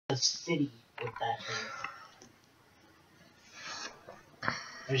the city with that thing.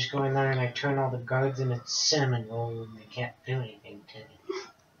 I just go in there and I turn all the guards into cinnamon rolls and they can't do anything to me.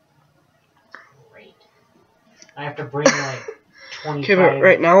 Great. I have to bring like 25. Okay, but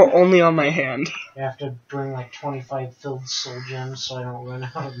right now only on my hand. I have to bring like 25 filled soul gems so I don't run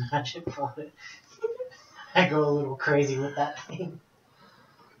out of magic for it. I go a little crazy with that thing.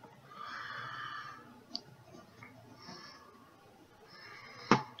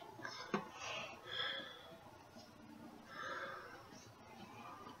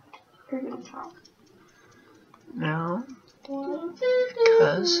 You're gonna talk. No.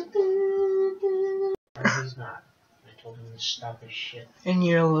 Because. He's not. I told him to stop his shit. And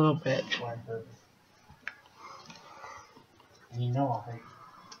you're a little bitch. Before I hurt him. And you know I'll hurt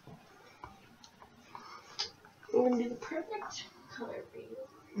you. I'm gonna do the perfect color for you.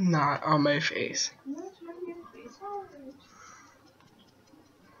 Not on my face. That's not your face. Alright.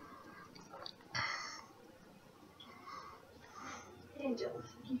 Angel,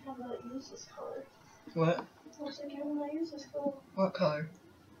 you have not used this color. What? Looks like you have not used this color. What color?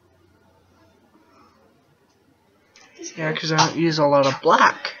 Yeah, because I don't use a lot of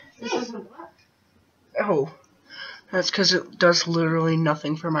black. This isn't black. Oh. That's because it does literally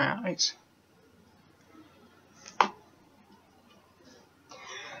nothing for my eyes.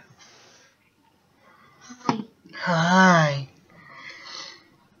 Hi. Hi.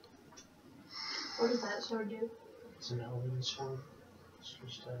 What does that sword do? It's an elven sword. It's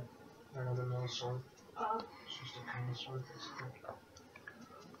just a run-of-the-mill sword. It's just a kind of sword basically.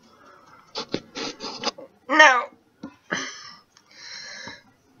 No.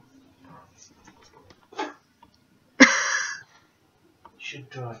 Should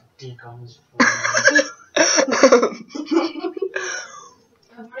draw a dick on his forehead.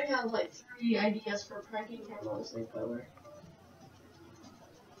 I've already had like 3 ideas for pranking him on sleepover.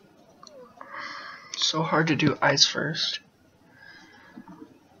 So hard to do eyes first.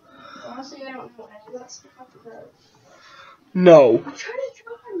 Honestly, I don't know any of that stuff. But No. I'm trying to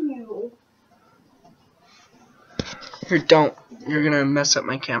draw on you. Here, don't. You're gonna mess up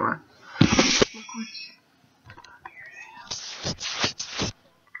my camera.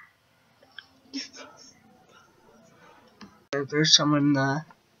 There's some in the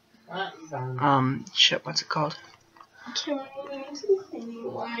shit, what's it called? Can I use some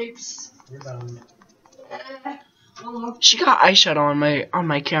cleaning wipes? You're bound. Oh, She got eyeshadow on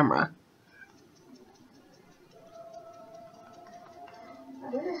my camera.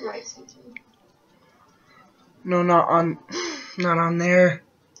 I'm gonna write something. No, not on there.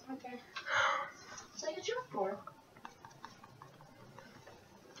 Okay. It's like a chalkboard.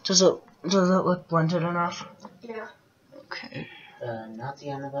 Does it look blended enough? Yeah. Okay. The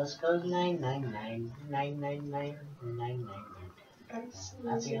Nazi on the bus goes 999 999 999.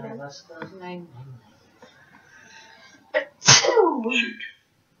 Nazi on the bus goes 999.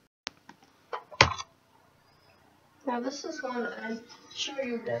 Now this is one I'm sure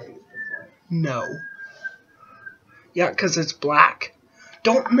you've done before. No. Yeah, because it's black.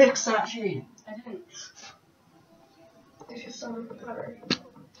 Don't mix that shade. I didn't. It's just some powder.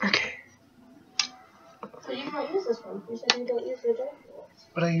 Okay. So you don't use this one. You said you don't use the dark ones.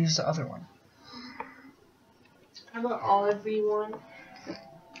 But I used the other one. I'm an olive one.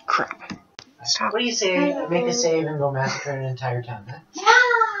 Crap. Stop. What do you say? Make a save and go massacre an entire town, huh?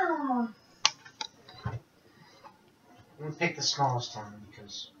 Yeah! I'm gonna pick the smallest town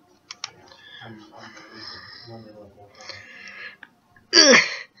because I'm one level.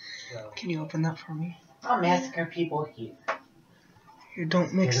 So Can you open that for me? I'll massacre people here. Here,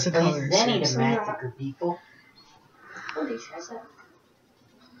 don't mix the There's a place colors. Zenny to seriously. massacre people. Oh, these guys have.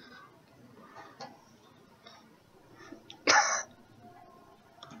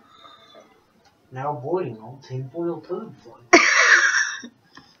 Now boarding on tinfoil toad flight.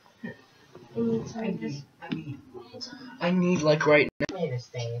 I need like right now. Made a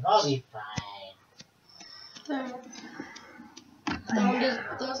save. I'll be fine.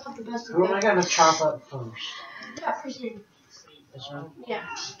 Those have the best of Who am I gonna chop up first? Yeah, proceed. This one? Yeah.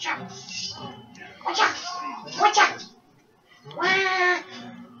 Watch out! Watch out! Wah!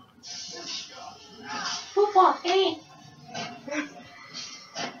 Football, hey!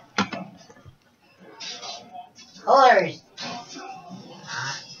 Colors!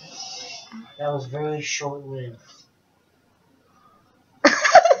 That was very short-lived.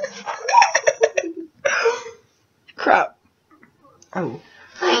 Crap. Oh.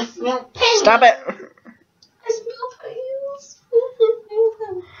 I smell pennies! Stop it!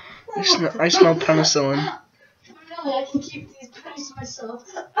 I smell pennies. I smell penicillin. Really, I can keep these pennies to myself.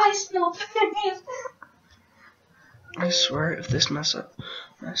 I smell pennies. I swear, if this mess up,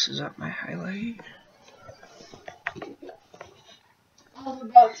 Messes up my highlight. I was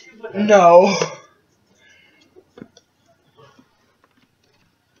about to, but No.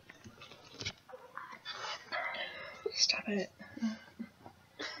 Stop it.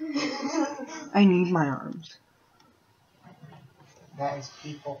 I need my arms. That is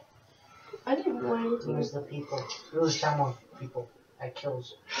people. I didn't do anything. Who's the people? Who's someone people that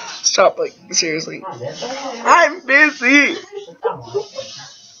kills? Stop, like, seriously. Come on, bitch. Okay. I'm busy. Come on.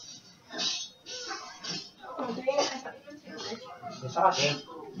 Oh, dang it, I thought you were serious. You're talking.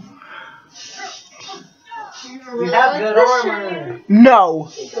 You You have good armor.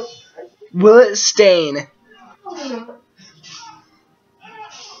 No. Will it stain? Probably not.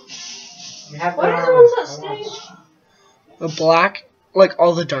 You have What good are the armor. ones that For once. stain? The black, like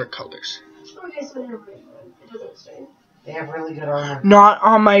all the dark colors. Okay, so never mind. It doesn't stain. They have really good armor. Not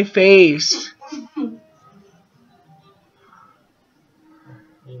on my face.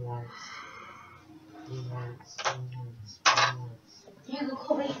 You go,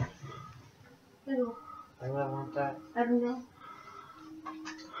 Kobe. You go. I really want that. I don't know.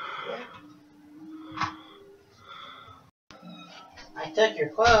 I took your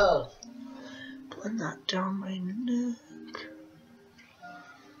clothes. Blend that down my neck.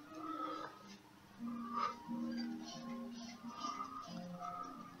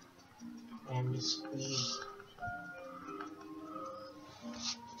 And you squeeze.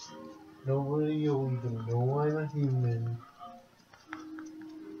 Nobody will even know I'm a human.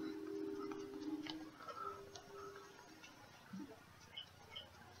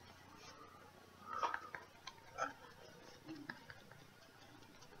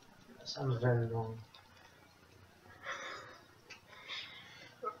 Sounds very wrong.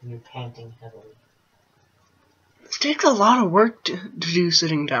 You're panting heavily. This takes a lot of work to do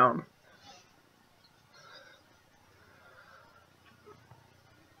sitting down.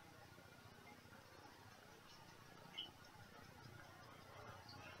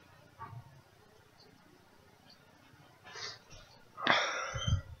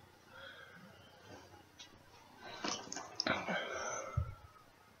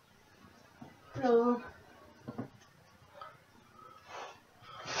 No.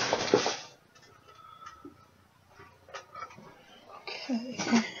 Okay.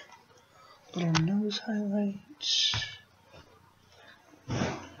 Little nose highlights.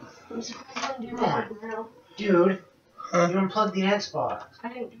 I'm surprised I didn't do that now. Dude, Huh? you unplugged the Xbox. I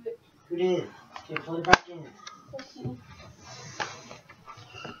didn't do it. Who did? Okay, plug it back in. Let's see.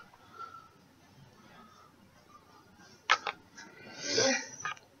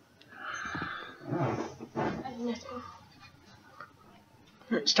 I didn't have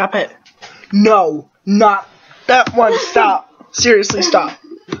to. Stop it. No, not that one. Stop. Seriously, stop.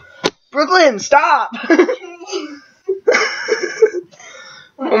 Brooklyn, stop.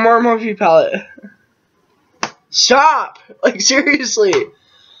 One more Morphe palette. Stop. Like, seriously.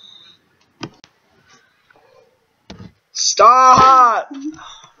 Stop.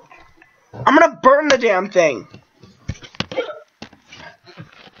 I'm gonna burn the damn thing.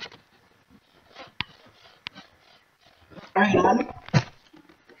 Alright, on.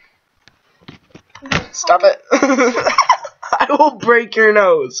 Stop it. I will break your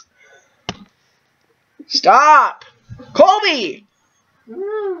nose. Stop. Colby.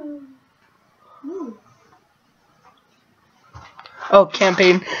 Oh,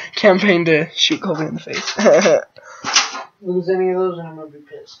 campaign to shoot Colby in the face. Lose any of those and I'm gonna be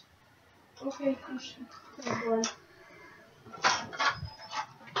pissed. Okay, you should. Oh boy.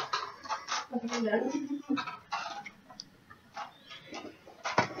 Okay, I'm done.